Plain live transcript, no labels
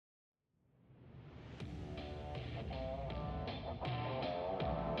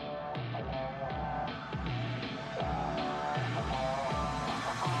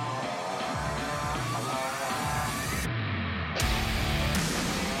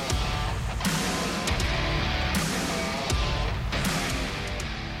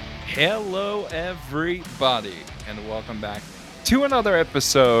Hello, everybody, and welcome back to another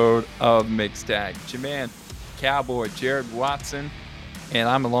episode of Mixed Tag. It's your man, Cowboy Jared Watson, and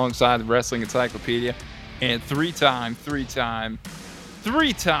I'm alongside the Wrestling Encyclopedia and three-time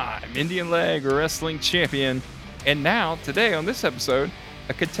Indian Leg Wrestling Champion. And now, today on this episode,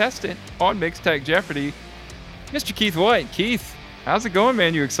 a contestant on Mixed Tag Jeopardy, Mr. Keith White. Keith, how's it going,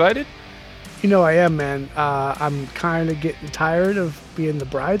 man? You excited? You know I am, man. I'm kind of getting tired of being the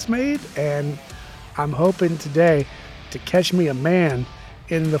bridesmaid, and I'm hoping today to catch me a man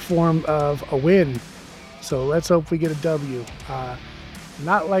in the form of a win. So let's hope we get a W.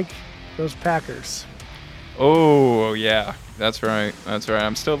 Not like those Packers. Oh, yeah, that's right. That's right.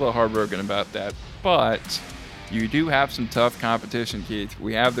 I'm still a little heartbroken about that. But you do have some tough competition, Keith.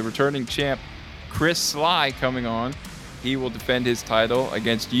 We have the returning champ, Chris Sly, coming on. He will defend his title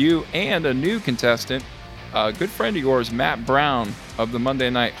against you and a new contestant, a good friend of yours, Matt Brown of the Monday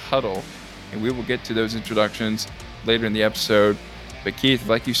Night Huddle. And we will get to those introductions later in the episode. But Keith,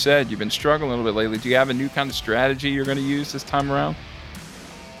 like you said, you've been struggling a little bit lately. Do you have a new kind of strategy you're going to use this time around?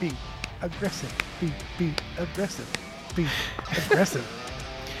 Be aggressive. Be aggressive. Be aggressive.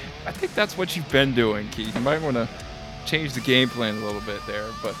 I think that's what you've been doing, Keith. You might want to change the game plan a little bit there,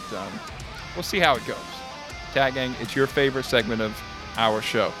 but we'll see how it goes. Tag Gang, it's your favorite segment of our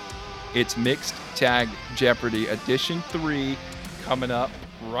show. It's Mixed Tag Jeopardy Edition 3 coming up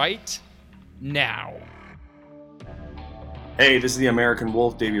right now. Hey, this is the American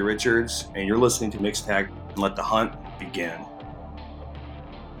Wolf, Davey Richards, and you're listening to Mixed Tag, and let the hunt begin.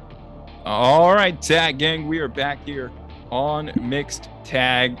 All right, Tag Gang, we are back here on Mixed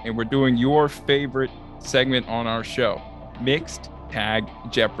Tag, and we're doing your favorite segment on our show, Mixed Tag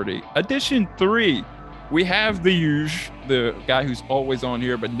Jeopardy Edition 3. We have the guy who's always on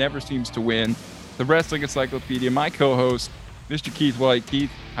here but never seems to win, the Wrestling Encyclopedia, my co-host, Mr. Keith White. Keith,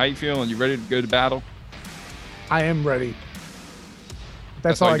 how you feeling? You ready to go to battle? I am ready.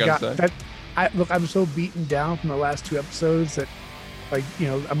 That's all I got. Say? Look, I'm so beaten down from the last two episodes that,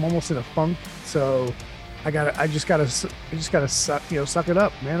 I'm almost in a funk. So I just gotta suck it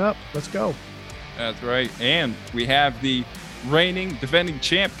up, man up. Let's go. That's right. And we have the reigning defending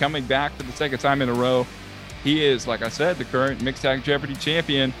champ coming back for the second time in a row. He is, like I said, the current Mixed Tag Jeopardy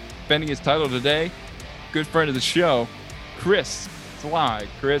champion, defending his title today. Good friend of the show, Chris Sly.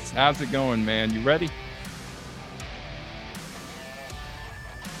 Chris, how's it going, man? You ready?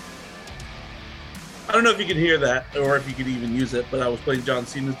 I don't know if you could hear that or if you could even use it, but I was playing John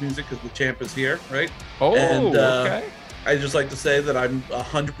Cena's music because the champ is here, right? Oh, okay. I just like to say that I'm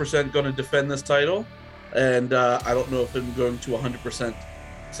 100% going to defend this title, and I don't know if I'm going to 100%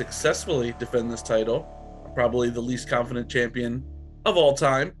 successfully defend this title. I'm probably the least confident champion of all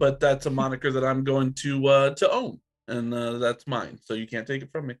time, but that's a moniker that I'm going to own, and that's mine, so you can't take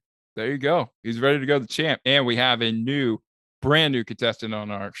it from me. There you go. He's ready to go, the champ. And we have a brand new contestant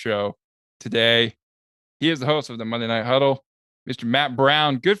on our show today. He is the host of the Monday Night Huddle, Mr. Matt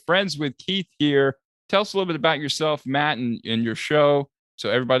Brown, good friends with Keith here. Tell us a little bit about yourself, Matt, and your show, so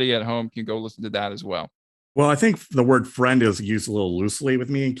everybody at home can go listen to that as well. Well, I think the word friend is used a little loosely with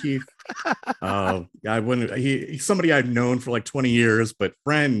me and Keith. He's somebody I've known for like 20 years, but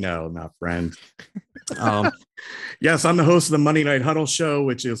friend, no, not friend. Yes, I'm the host of the Monday Night Huddle show,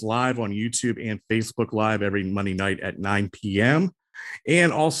 which is live on YouTube and Facebook Live every Monday night at 9 p.m.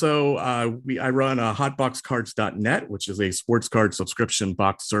 And also, I run hotboxcards.net, which is a sports card subscription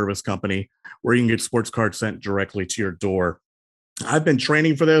box service company where you can get sports cards sent directly to your door. I've been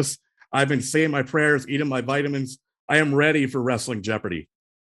training for this. I've been saying my prayers, eating my vitamins. I am ready for Wrestling Jeopardy.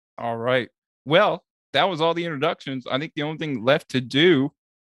 All right. Well, that was all the introductions. I think the only thing left to do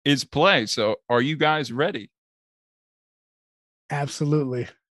is play. So are you guys ready? Absolutely.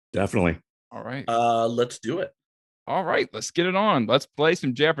 Definitely. All right. Let's do it. All right, let's get it on. Let's play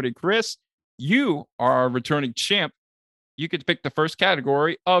some Jeopardy. Chris, you are our returning champ. You get to pick the first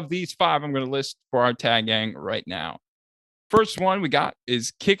category of these 5 I'm going to list for our Tag Gang right now. First one we got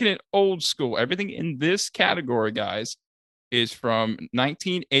is Kicking It Old School. Everything in this category, guys, is from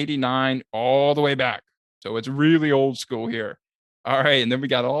 1989 all the way back. So it's really old school here. All right, and then we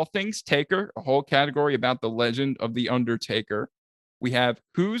got All Things Taker, a whole category about the legend of The Undertaker. We have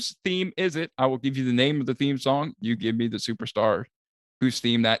Whose Theme Is It? I will give you the name of the theme song. You give me the superstar whose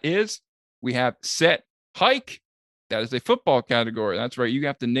theme that is. We have Set Hike. That is a football category. That's right. You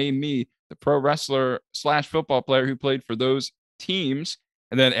have to name me the pro wrestler / football player who played for those teams.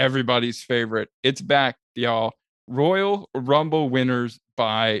 And then everybody's favorite. It's back, y'all. Royal Rumble winners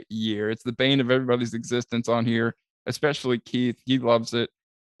by year. It's the bane of everybody's existence on here, especially Keith. He loves it.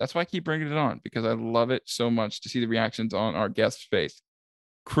 That's why I keep bringing it on, because I love it so much to see the reactions on our guest's face.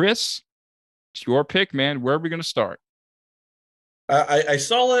 Chris, it's your pick, man. Where are we going to start? I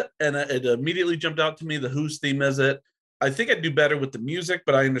saw it and it immediately jumped out to me. The Who's theme is it. I think I'd do better with the music,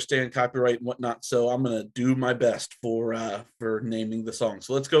 but I understand copyright and whatnot, so I'm gonna do my best for naming the song.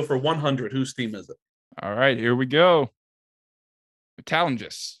 So let's go for 100. Whose theme is it? All right, here we go.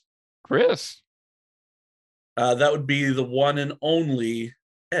 Challenges. Chris. That would be the one and only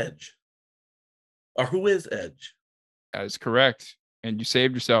Edge. Or Who is Edge? That is correct. And you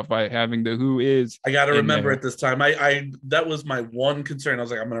saved yourself by having the Who is. I got to remember there. it this time. I that was my one concern. I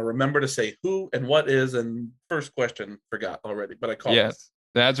was like, I'm going to remember to say who and what is. And first question, forgot already, but I called. Yes,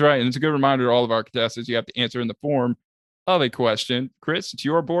 that's right. And it's a good reminder to all of our contestants. You have to answer in the form of a question. Chris, it's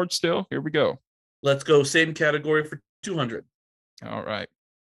your board still. Here we go. Let's go. Same category for 200. All right.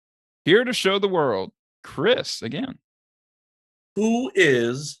 Here to show the world, Chris again. Who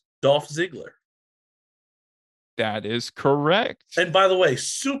is Dolph Ziggler? That is correct. And by the way,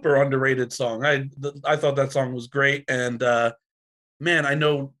 super underrated song. I thought that song was great. And man, I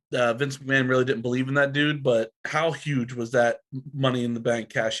know Vince McMahon really didn't believe in that dude, but how huge was that Money in the Bank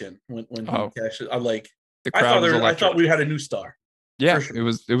cash in when he cashed it? I thought we had a new star. Yeah, sure. it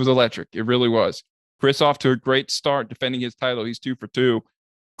was electric. It really was. Chris off to a great start defending his title. He's 2 for 2.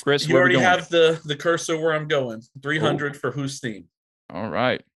 Chris, you already have the cursor where I'm going. 300 for Who's theme. All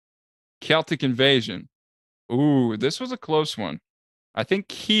right. Celtic Invasion. Ooh, this was a close one. I think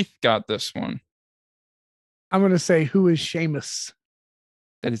Keith got this one. I'm going to say Who is Sheamus?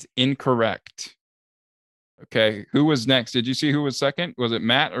 That is incorrect. Okay, who was next? Did you see who was second? Was it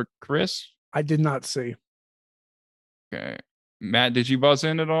Matt or Chris? I did not see. Okay. Matt, did you buzz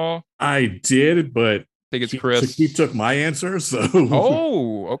in at all? I did, but I think it's Chris. He took my answer, so.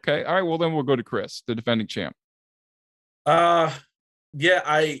 Oh, okay. All right, well, then we'll go to Chris, the defending champ. Yeah,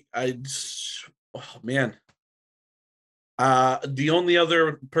 oh, man. The only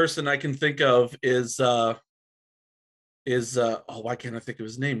other person I can think of is why can't I think of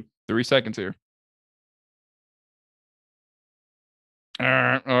his name? 3 seconds here. All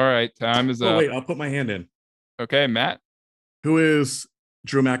right, time is up. Oh, wait, I'll put my hand in. Okay, Matt. Who is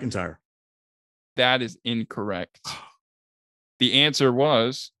Drew McIntyre? That is incorrect. The answer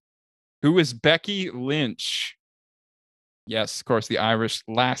was, who is Becky Lynch? Yes, of course, the Irish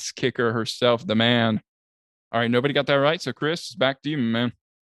last kicker herself, the man. All right, nobody got that right. So, Chris, back to you, man.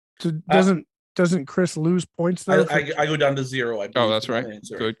 So doesn't Chris lose points though? I go down to 0. Oh, that's right.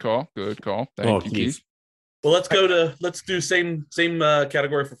 Good call. Thank you, Keith. Well, let's do same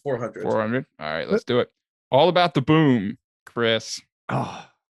category for 400. 400. All right, let's do it. All about the boom, Chris. Oh,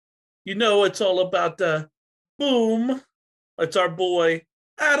 you know it's all about the boom. It's our boy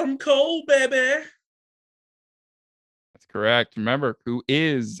Adam Cole, baby. Correct. Remember, who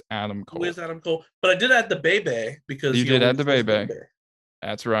is Adam Cole? Who is Adam Cole? But I did add the baby because you did add the baby.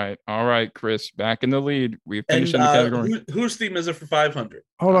 That's right. All right, Chris, back in the lead. We've finished in the category. Whose theme is it for 500?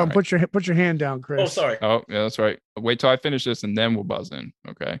 Hold on. Right. Put your hand down, Chris. Oh, sorry. Oh, yeah, that's right. Wait till I finish this and then we'll buzz in.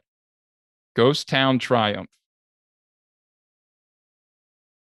 Okay. Ghost Town Triumph.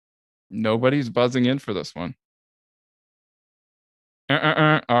 Nobody's buzzing in for this one.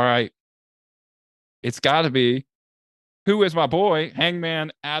 All right. It's got to be, who is my boy,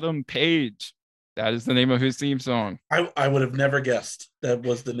 Hangman Adam Page? That is the name of his theme song. I would have never guessed that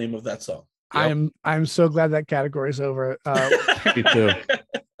was the name of that song. Yep. I'm so glad that category is over. Me too.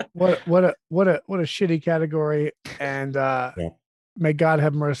 What a shitty category, and may God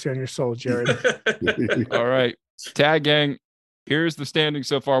have mercy on your soul, Jared. All right, Tag Gang. Here's the standing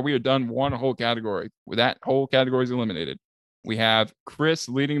so far. We have done one whole category. That whole category is eliminated. We have Chris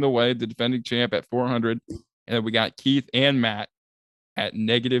leading the way, the defending champ at 400. And then we got Keith and Matt at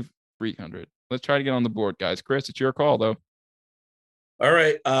negative 300. Let's try to get on the board, guys. Chris, it's your call, though. All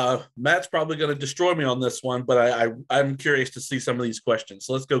right. Matt's probably going to destroy me on this one, but I'm curious to see some of these questions.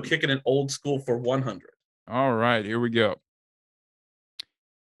 So let's go kicking it old school for 100. All right, here we go.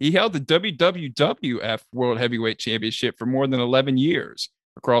 He held the WWF World Heavyweight Championship for more than 11 years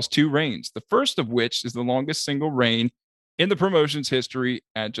across 2 reigns, the first of which is the longest single reign in the promotion's history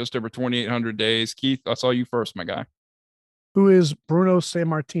at just over 2,800 days. Keith, I saw you first, my guy. Who is Bruno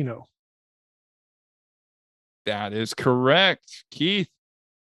Sammartino? That is correct. Keith,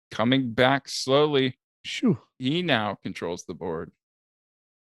 coming back slowly. Shoo. He now controls the board.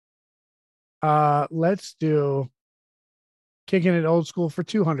 Let's do kicking it old school for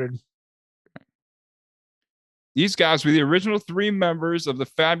 200. These guys were the original 3 members of the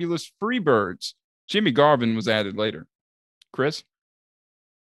fabulous Freebirds. Jimmy Garvin was added later. Chris?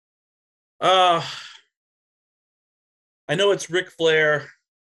 I know it's Ric Flair,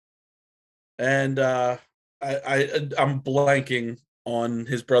 and I'm blanking on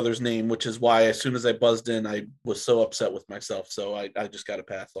his brother's name, which is why as soon as I buzzed in, I was so upset with myself. So I just got to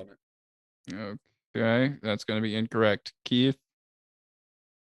pass on it. Okay, that's going to be incorrect. Keith,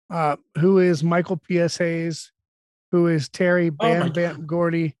 Who is Michael P.S. Hayes? Who is Terry Oh my Bam Bam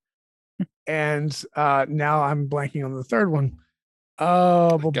Gordy? And now I'm blanking on the third one.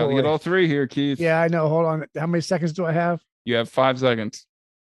 Oh, boy. got to get all three here, Keith. Yeah, I know. Hold on. How many seconds do I have? You have 5 seconds.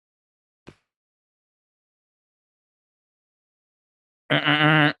 All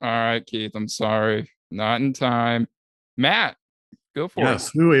right, Keith, I'm sorry. Not in time. Matt, go for Yes.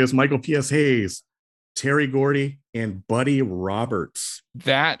 it. Who is Michael P.S. Hayes, Terry Gordy, and Buddy Roberts?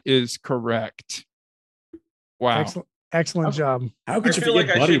 That is correct. Wow. Excellent job. How I could you feel forget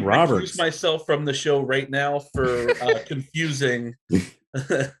like I Buddy should Roberts? recuse myself from the show right now for confusing With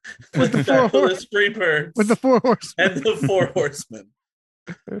the Fabulous Freebirds With the 4 horsemen. and the Four Horsemen.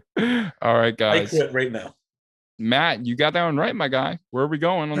 All right, I guys. quit right now. Matt, you got that one right, my guy. Where are we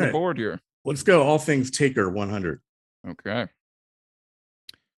going on All the right. board here? Let's go. All things Taker 100. Okay.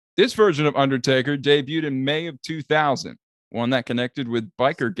 This version of Undertaker debuted in May of 2000, one that connected with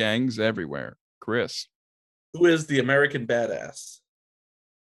biker gangs everywhere. Chris, Who is the American Badass?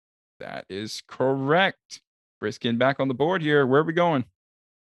 that is correct. Briskin back on the board here. Where are we going?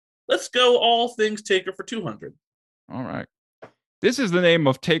 Let's go all things Taker for 200. All right. This is the name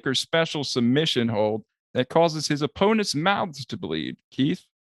of Taker's special submission hold that causes his opponent's mouths to bleed. Keith,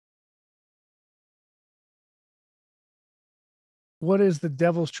 What is the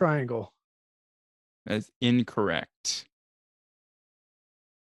Devil's Triangle? that is incorrect.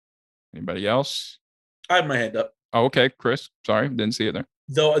 Anybody else? I have my hand up. Oh, okay, Chris. Sorry, didn't see it there.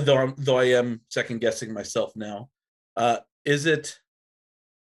 Though I am second guessing myself now. Is it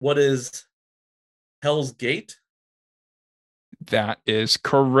what is Hell's Gate? That is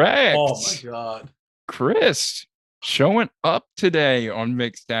correct. Oh my god. Chris showing up today on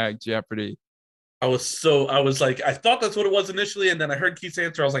Mixed Tag Jeopardy. I was like, I thought that's what it was initially, and then I heard Keith's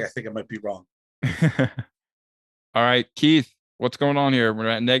answer. I was like, I think I might be wrong. All right, Keith, what's going on here? We're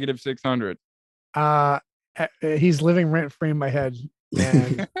at negative 600. He's living rent free in my head.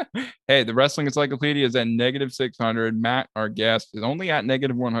 And Hey, the Wrestling Encyclopedia is at negative 600. Matt, our guest, is only at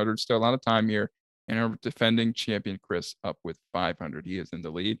negative 100. Still a lot of time here. And our defending champion, Chris, up with 500. He is in the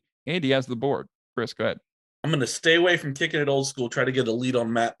lead, and he has the board. Chris, go ahead. I'm going to stay away from kicking it old school, try to get a lead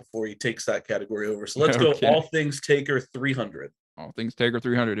on Matt before he takes that category over. So let's Okay. go all things Taker 300. All things Taker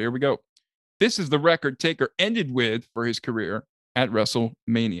 300. Here we go. This is the record Taker ended with for his career at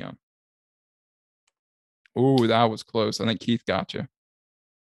WrestleMania. Oh, that was close. I think Keith got you.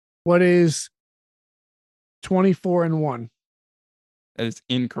 what is 24-1? That is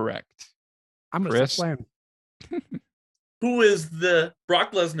incorrect. I'm going to Chris? stop playing. Who is the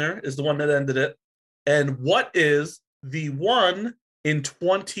Brock Lesnar is the one that ended it. And what is the one in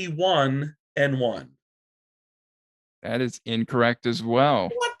 21-1? That is incorrect as well.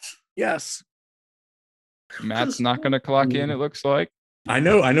 What? Yes. Matt's not going to clock in, it looks like. I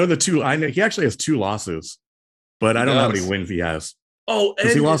know the two. I know he actually has 2 losses, but I don't know how many does. wins he has. Oh, 'Cause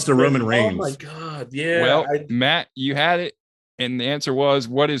he and lost to Roman Reigns. Oh my god. Yeah. Well, Matt, you had it. And the answer was,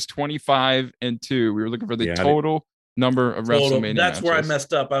 what is 25-2? We were looking for the Yeah, I did- total number of WrestleMania That's where I matches.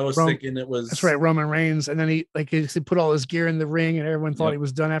 messed up. I was thinking it was That's right. Roman Reigns. And then he put all his gear in the ring and everyone thought Yep. he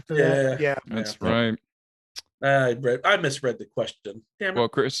was done after that. Yeah. That's Yeah. right. I misread the question. Damn it. Well,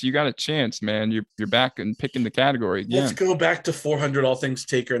 Chris, you got a chance, man. You're back and picking the category Let's again. go back to 400 all things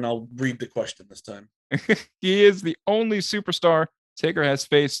Taker, and I'll read the question this time. He is the only superstar Taker has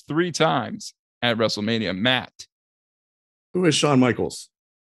faced 3 times at WrestleMania. Matt, Who is Shawn Michaels?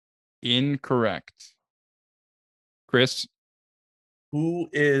 incorrect. Chris, Who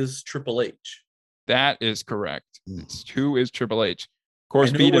is Triple H? that is correct. Hmm. It's who is Triple H. Of I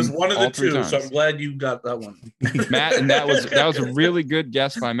course, knew beat it was him one of all the 3 two, so I'm times. glad you got that one. Matt, and that was a really good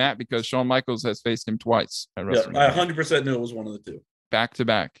guess by Matt because Shawn Michaels has faced him twice at Yeah, WrestleMania. I 100% knew it was one of the two. Back to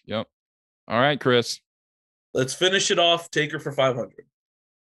back. Yep. All right, Chris. Let's finish it off. Taker for 500.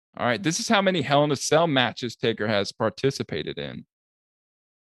 All right. This is how many Hell in a Cell matches Taker has participated in.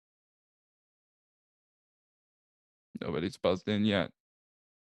 Nobody's buzzed in yet.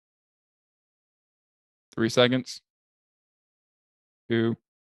 3 seconds. 2,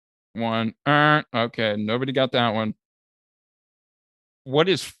 1. Okay. Nobody got that one. What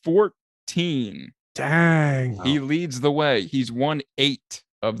is 14? Dang. He leads the way. He's won 8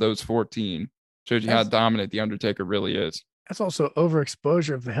 of those 14. Shows you how That's- dominant The Undertaker really is. That's also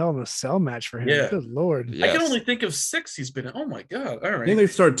overexposure of the Hell in a Cell match for him. Yeah. Good Lord. I Yes. can only think of 6 he's been in. Oh my God. All Didn't right. they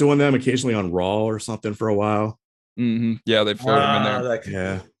start doing them occasionally on Raw or something for a while? Yeah, they throw him in there. That could-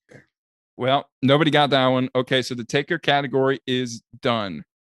 Yeah. Well, nobody got that one. Okay, so the taker category is done.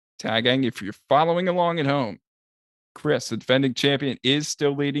 Tagging, if you're following along at home, Chris, the defending champion, is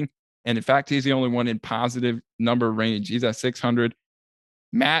still leading. And in fact, he's the only one in positive number range. He's at 600.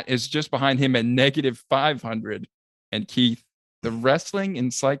 Matt is just behind him at negative 500. And Keith, the wrestling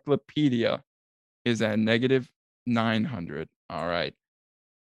encyclopedia, is at negative 900. All right.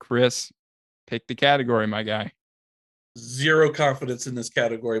 Chris, pick the category, my guy. Zero confidence in this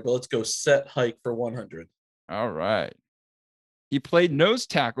category, but let's go set hike for 100. All right. He played nose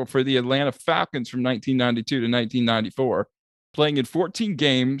tackle for the Atlanta Falcons from 1992 to 1994, playing in 14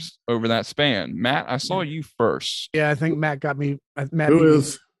 games over that span. Matt, I saw you first. Yeah, I think Matt got me. Who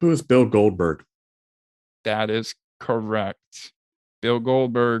is Bill Goldberg? That is correct. Bill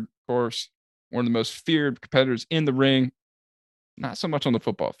Goldberg, of course, one of the most feared competitors in the ring. Not so much on the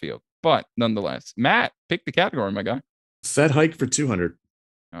football field, but nonetheless. Matt, pick the category, my guy. Set hike for 200.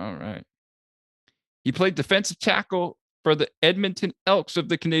 All right. He played defensive tackle for the Edmonton Elks of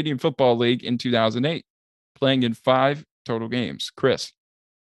the Canadian Football League in 2008, playing in 5 total games. Chris.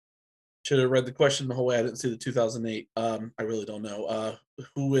 Should have read the question the whole way. I didn't see the 2008. I really don't know.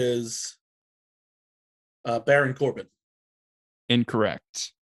 Who is Baron Corbin?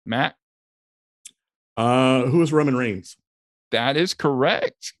 Incorrect. Matt. Who is Roman Reigns? That is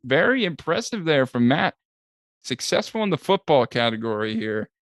correct. Very impressive there from Matt. Successful in the football category here.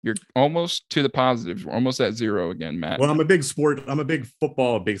 You're almost to the positives. We're almost at 0 again, Matt. Well, I'm a big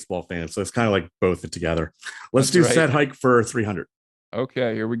football, baseball fan. So it's kind of like both together. Let's That's do right. set hike for 300.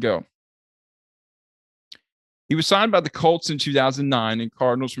 Okay, here we go. He was signed by the Colts in 2009 and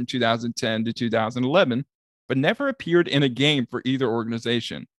Cardinals from 2010 to 2011, but never appeared in a game for either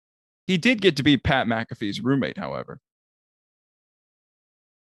organization. He did get to be Pat McAfee's roommate, however.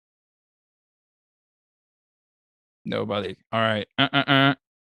 Nobody. All right.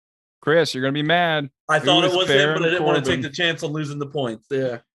 Chris, you're going to be mad. I thought it Who was is him, but I didn't want to Corbin? take the chance on losing the points.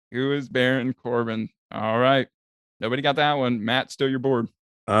 Yeah. Who is Baron Corbin? All right. Nobody got that one. Matt, still your board.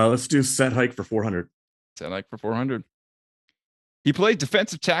 Let's do set hike for 400. Set like for 400. He played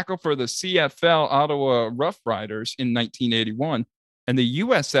defensive tackle for the CFL Ottawa Rough Riders in 1981 and the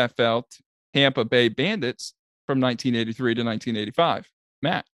USFL Tampa Bay Bandits from 1983 to 1985.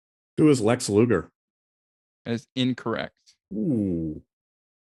 Matt. Who is Lex Luger? That is incorrect. Ooh.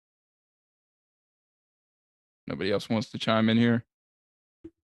 Nobody else wants to chime in here?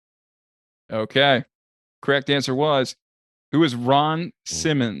 Okay. Correct answer was, who is Ron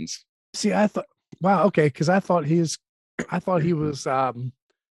Simmons? See, I thought, wow, okay, because I thought he was, I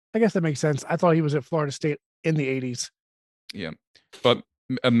guess that makes sense. I thought he was at Florida State in the 80s. Yeah. But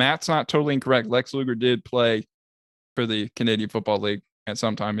Matt's not totally incorrect. Lex Luger did play for the Canadian Football League at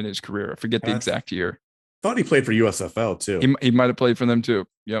some time in his career. I forget the exact year. Thought he played for USFL too. He might have played for them too.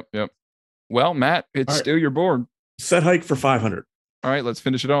 Yep. Well, Matt, it's still your board. Set hike for 500. All right, let's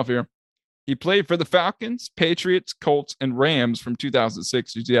finish it off here. He played for the Falcons, Patriots, Colts, and Rams from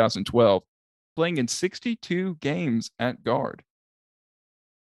 2006 to 2012, playing in 62 games at guard.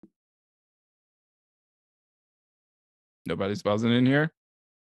 Nobody's buzzing in here.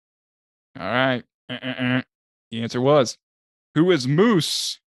 All right. The answer was, who is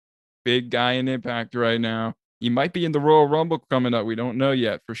Moose? Big guy in Impact right now. He might be in the Royal Rumble coming up. We don't know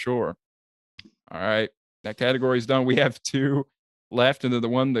yet for sure. All right. That category is done. We have 2 left, and they're the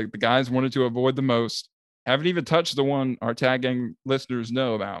one that the guys wanted to avoid the most. Haven't even touched the one our Tag Gang listeners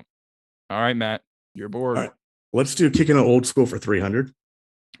know about. All right, Matt, you're bored. All right. Let's do kicking it old school for 300.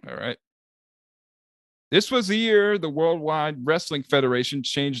 All right. This was the year the Worldwide Wrestling Federation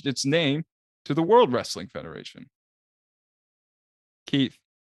changed its name to the World Wrestling Federation. Keith.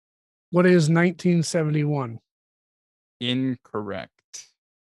 What is 1971? Incorrect.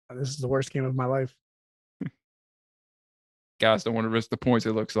 This is the worst game of my life. Guys don't want to risk the points,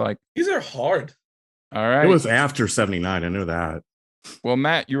 it looks like. These are hard. All right. It was after 79. I knew that. Well,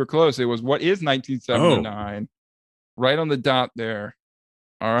 Matt, you were close. It was what is 1979? Right on the dot there.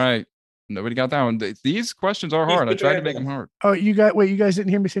 All right. Nobody got that one. These questions are hard. I tried to make them hard. Oh, you guys didn't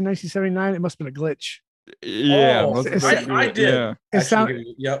hear me say 1979? It must have been a glitch. Yeah. Oh, I did. Yeah.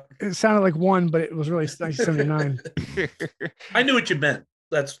 Yep. It sounded like 1, but it was really 1979. I knew what you meant.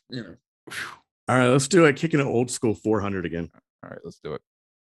 That's, All right, let's do it. Kicking it old school 400 again. All right, let's do it.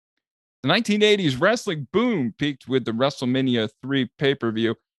 The 1980s wrestling boom peaked with the WrestleMania 3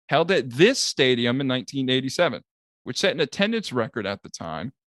 pay-per-view held at this stadium in 1987, which set an attendance record at the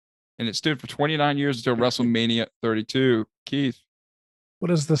time. And it stood for 29 years until WrestleMania 32. Keith.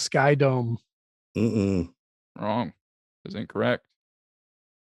 What is the Sky Dome? Wrong. Is incorrect.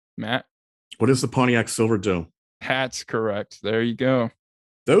 Matt. What is the Pontiac Silverdome? That's correct. There you go.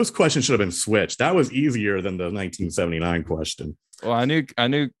 Those questions should have been switched. That was easier than the 1979 question. Well, I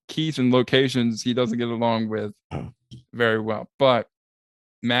knew Keith and locations he doesn't get along with Oh. very well. But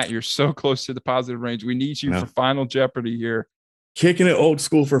Matt, you're so close to the positive range. We need you No. for Final Jeopardy here. Kicking it old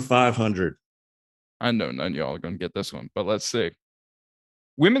school for 500. I know none of y'all are going to get this one, but let's see.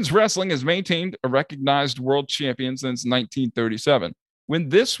 Women's wrestling has maintained a recognized world champion since 1937, when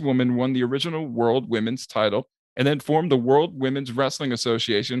this woman won the original world women's title and then formed the World Women's Wrestling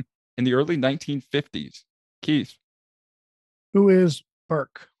Association in the early 1950s. Keith. Who is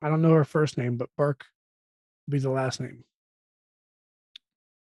Burke? I don't know her first name, but Burke would be the last name.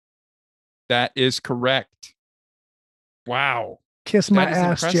 That is correct. Wow. Kiss my That is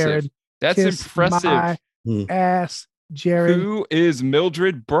ass, impressive. Jared. That's Kiss impressive. my ass, Jared. Who is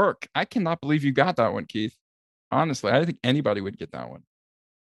Mildred Burke? I cannot believe you got that one, Keith. Honestly, I don't think anybody would get that one.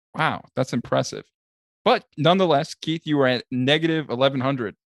 Wow, that's impressive. But nonetheless, Keith, you were at negative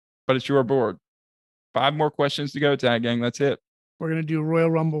 1,100, but it's your board. 5 more questions to go, Tag Gang. That's it. We're gonna do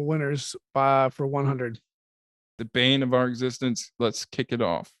Royal Rumble winners for 100. The bane of our existence. Let's kick it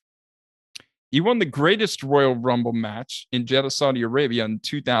off. You won the greatest Royal Rumble match in Jeddah, Saudi Arabia in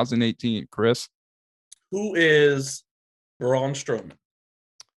 2018, Chris. Who is Braun Strowman?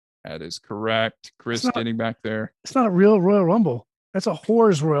 That is correct. Chris It's not- getting back there. It's not a real Royal Rumble. That's a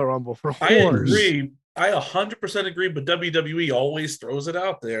whores Royal Rumble for I whores. agree. I 100% agree, but WWE always throws it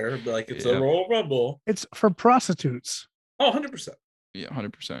out there like it's Yep. a Royal Rumble. It's for prostitutes. Oh, 100%. Yeah,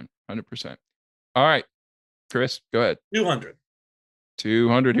 100%. 100%. All right, Chris, go ahead. 200.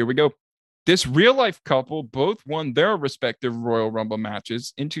 200. Here we go. This real life couple both won their respective Royal Rumble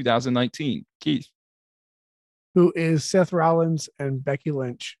matches in 2019. Keith. Who is Seth Rollins and Becky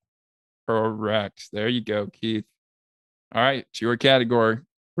Lynch? Correct. There you go, Keith. All right, it's your category.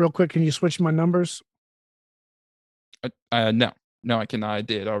 Real quick, can you switch my numbers? No, I cannot. I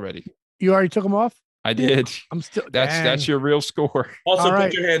did already. You already took them off? I did. I'm still. That's your real score. Also, All put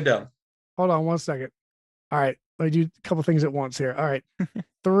right. your hand down. Hold on 1 second. All right, let me do a couple things at once here. All right,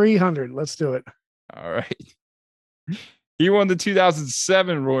 300. Let's do it. All right. He won the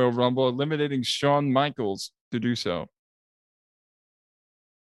 2007 Royal Rumble, eliminating Shawn Michaels to do so.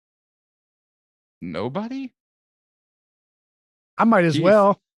 Nobody? I might as Keith.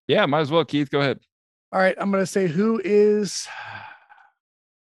 well. Yeah, might as well. Keith, go ahead. All right, I'm gonna say who is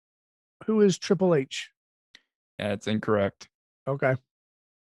Triple H? That's incorrect. Okay.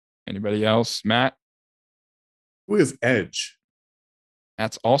 Anybody else? Matt? Who is Edge?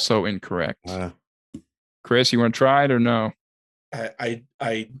 That's also incorrect. Uh, Chris, you want to try it or no? I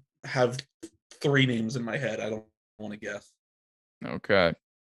have 3 names in my head. I don't want to guess. Okay.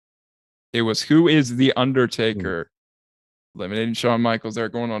 It was who is the Undertaker? Eliminating Shawn Michaels. They're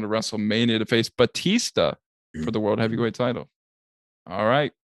going on to WrestleMania to face Batista for the World Heavyweight title. All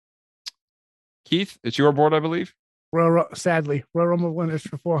right. Keith, it's your board, I believe. Sadly, Royal Rumble winners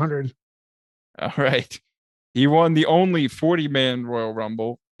for 400. All right. He won the only 40-man Royal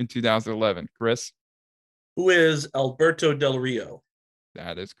Rumble in 2011. Chris? Who is Alberto Del Rio?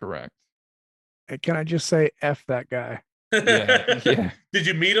 That is correct. Hey, can I just say F that guy? Yeah. Did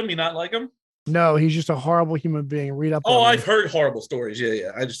you meet him? You not like him? No, he's just a horrible human being. Read up Oh, on him. I've heard horrible stories.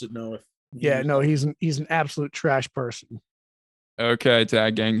 Yeah. I just didn't know if. Yeah, no, he's an absolute trash person. Okay,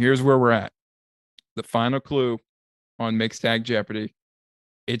 Tag Gang. Here's where we're at. The final clue on Mixed Tag Jeopardy.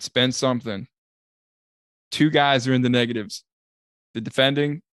 It's been something. 2 guys are in the negatives. The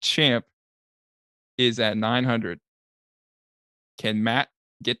defending champ is at 900. Can Matt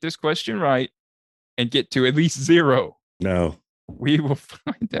get this question right and get to at least 0? no. We will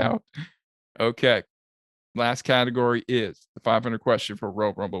find out. Okay. Last category is the 500 question for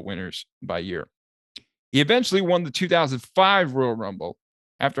Royal Rumble winners by year. He eventually won the 2005 Royal Rumble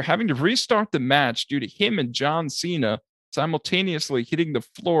after having to restart the match due to him and John Cena simultaneously hitting the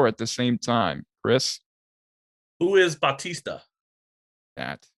floor at the same time. Chris? Who is Batista?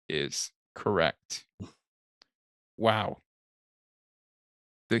 That is correct. Wow.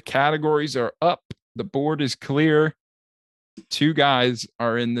 The categories are up. The board is clear. 2 guys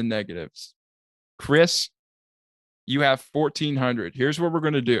are in the negatives. Chris, you have 1,400. Here's what we're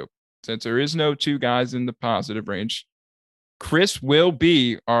going to do. Since there is no 2 guys in the positive range, Chris will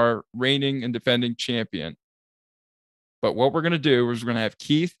be our reigning and defending champion. But what we're going to do is we're going to have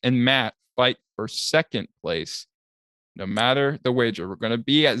Keith and Matt fight for second place. No matter the wager, we're going to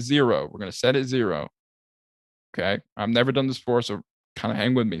be at 0. We're going to set it 0. Okay. I've never done this before, so kind of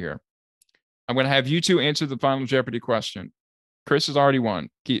hang with me here. I'm going to have you 2 answer the final Jeopardy question. Chris has already won.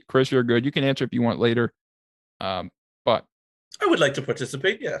 Chris, you're good. You can answer if you want later. But I would like to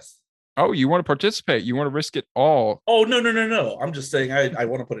participate. Yes. Oh, you want to participate? You want to risk it all? Oh, no. I'm just saying I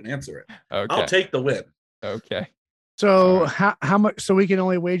want to put an answer in. Okay. I'll take the win. Okay. So All how much? So we can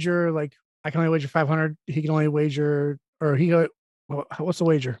only wager, like, I can only wager 500. He can only wager, or he go. What's the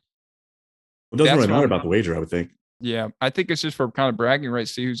wager? It doesn't That's really matter fine. about the wager, I would think. Yeah, I think it's just for kind of bragging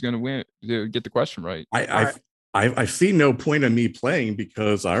rights. See who's going to win to get the question right. I've seen no point in me playing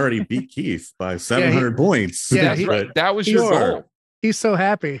because I already beat Keith by 700 points. yeah, That's he- right. That was your Sure. goal. He's so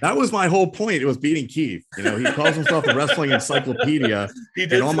happy. That was my whole point. It was beating Keith. You know, he calls himself the wrestling encyclopedia. He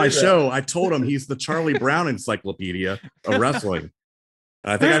did And on say my that. show, I told him he's the Charlie Brown encyclopedia of wrestling.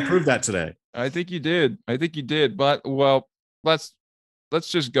 I think I proved that today. I think you did. But well, let's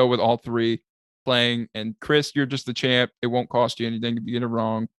just go with all three playing. And Chris, you're just the champ. It won't cost you anything if you get it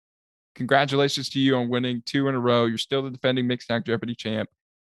wrong. Congratulations to you on winning 2 in a row. You're still the defending Mixed Tag Jeopardy champ.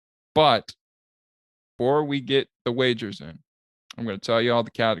 But before we get the wagers in, I'm going to tell you all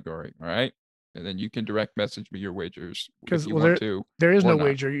the category, all right? And then you can direct message me your wagers if Because you well, want to. there is or no not.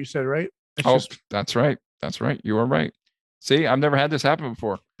 wager. You said, right? It's Oh, just- that's right. That's right. You are right. See, I've never had this happen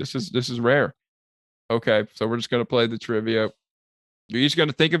before. This is rare. Okay, so we're just gonna play the trivia. You're each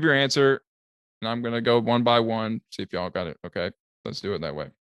gonna think of your answer, and I'm gonna go one by one, see if y'all got it. Okay, let's do it that way.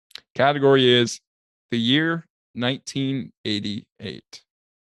 Category is the year 1988.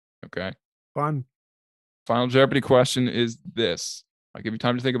 Okay. fun. Final Jeopardy question is this. I'll give you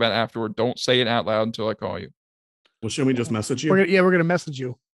time to think about it afterward. Don't say it out loud until I call you. Well, shouldn't we just message you? We're gonna message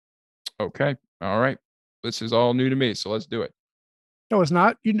you. Okay. All right. This is all new to me, so let's do it. No, it's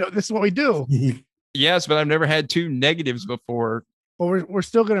not. You know, this is what we do. Yes, but I've never had 2 negatives before. Well, we're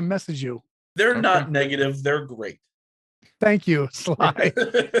still gonna message you. They're Okay. not negative. They're great. Thank you, Sly.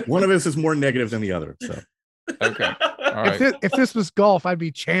 One of us is more negative than the other. So Okay. All right. If this was golf, I'd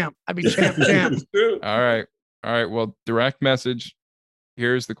be champ. I'd be champ. All right. All right. Well, direct message.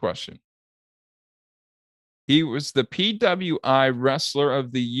 Here's the question. He was the PWI Wrestler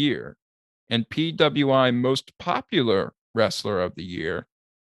of the Year and PWI Most Popular Wrestler of the Year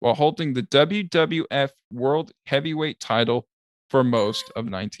while holding the WWF World Heavyweight title for most of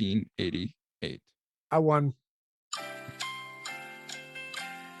 1988. I won.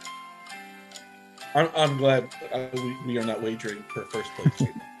 I'm glad we are not wagering for first place.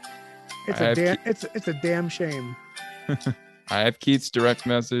 It's I a have damn. It's a damn shame. I have Keith's direct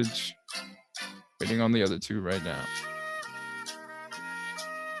message. Waiting on the other 2 right now.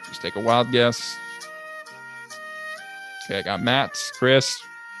 Just take a wild guess. Okay, I got Matt's, Chris.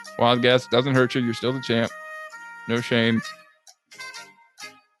 Wild guess. Doesn't hurt you. You're still the champ. No shame.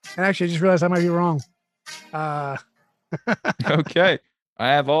 And actually, I just realized I might be wrong. Okay. I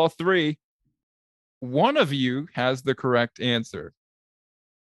have all 3. One of you has the correct answer.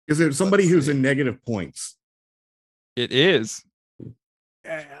 is it somebody Let's who's see. in negative points? It is.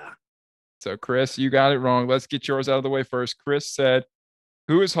 Yeah. So, Chris, you got it wrong. Let's get yours out of the way first. Chris said,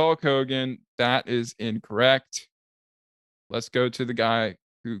 "Who is Hulk Hogan?" That is incorrect. Let's go to the guy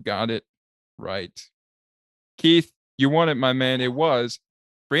who got it right. Keith, you won it, my man. It was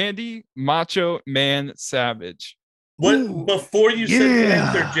Randy Macho Man Savage. What Ooh, before you said the yeah.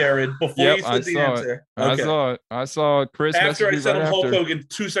 answer, Jared? Before Yep, you I said the saw it. answer. I saw it. I saw Chris After I message me said right Hulk after. Hogan,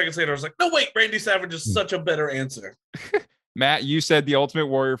 2 seconds later, I was like, no, wait, Randy Savage is such a better answer. Matt, you said the Ultimate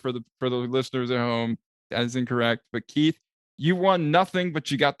Warrior for the listeners at home. That is incorrect. But Keith, you won nothing,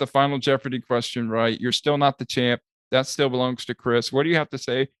 but you got the Final Jeopardy question right. You're still not the champ. That still belongs to Chris. What do you have to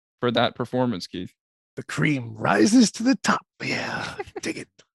say for that performance, Keith? The cream rises to the top. Yeah, dig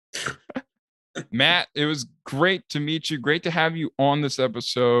it. Matt, it was great to meet you. Great to have you on this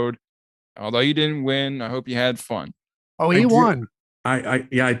episode. Although you didn't win, I hope you had fun. Oh, I he do- won.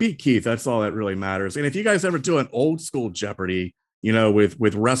 I beat Keith. That's all that really matters. And if you guys ever do an old school Jeopardy, you know, with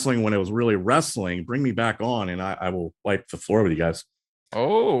wrestling when it was really wrestling, bring me back on and I will wipe the floor with you guys.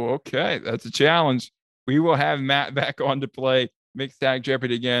 Oh, okay. That's a challenge. We will have Matt back on to play Mixed Tag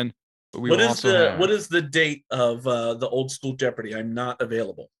Jeopardy again. But we What will is also the have... what is the date of the old school Jeopardy? I'm not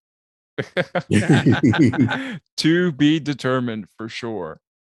available. To be determined for sure.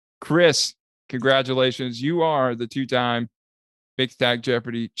 Chris, congratulations. You are the 2-time Mixed Tag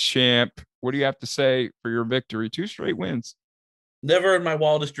Jeopardy champ. What do you have to say for your victory? 2 straight wins. Never in my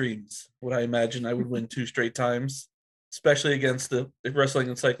wildest dreams would I imagine I would win 2 straight times, especially against the Wrestling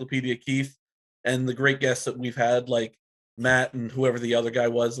Encyclopedia Keith and the great guests that we've had, like Matt and whoever the other guy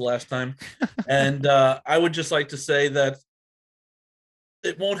was last time. And I would just like to say that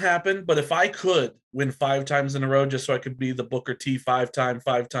it won't happen, but if I could win 5 times in a row just so I could be the Booker T 5-time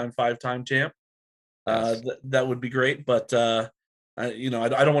champ, Yes. that would be great. But I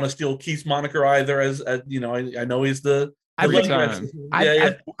don't want to steal Keith's moniker either. As you know, I know he's the Three times.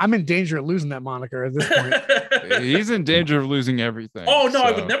 I'm in danger of losing that moniker at this point. He's in danger of losing everything. Oh no,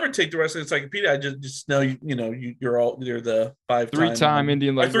 I would never take the wrestling encyclopedia. I just know you're the three-time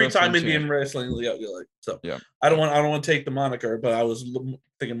Indian wrestling. So yeah, I don't want to take the moniker, but I was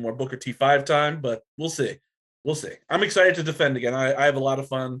thinking more Booker T 5-time. But we'll see. I'm excited to defend again. I have a lot of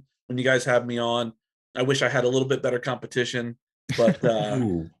fun when you guys have me on. I wish I had a little bit better competition, but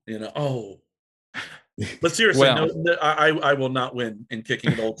But seriously, I will not win in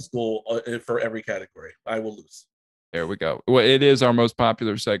kicking it old school for every category. I will lose. There we go. Well, it is our most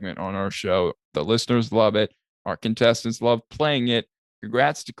popular segment on our show. The listeners love it. Our contestants love playing it.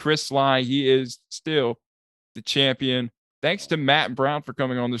 Congrats to Chris Sly. He is still the champion. Thanks to Matt Brown for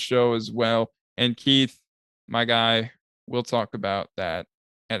coming on the show as well. And Keith, my guy, we'll talk about that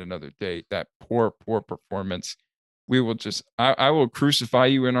at another date. That poor performance. I will crucify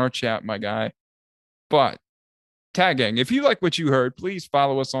you in our chat, my guy. But Tag Gang, if you like what you heard, please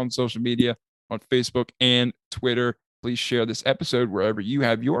follow us on social media, on Facebook and Twitter. Please share this episode wherever you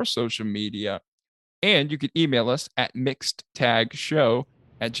have your social media. And you can email us at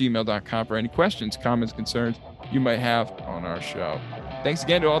mixedtagshow@gmail.com for any questions, comments, concerns you might have on our show. Thanks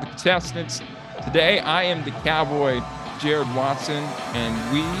again to all the contestants. Today, I am the Cowboy, Jared Watson,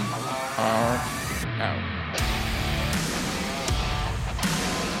 and we are out.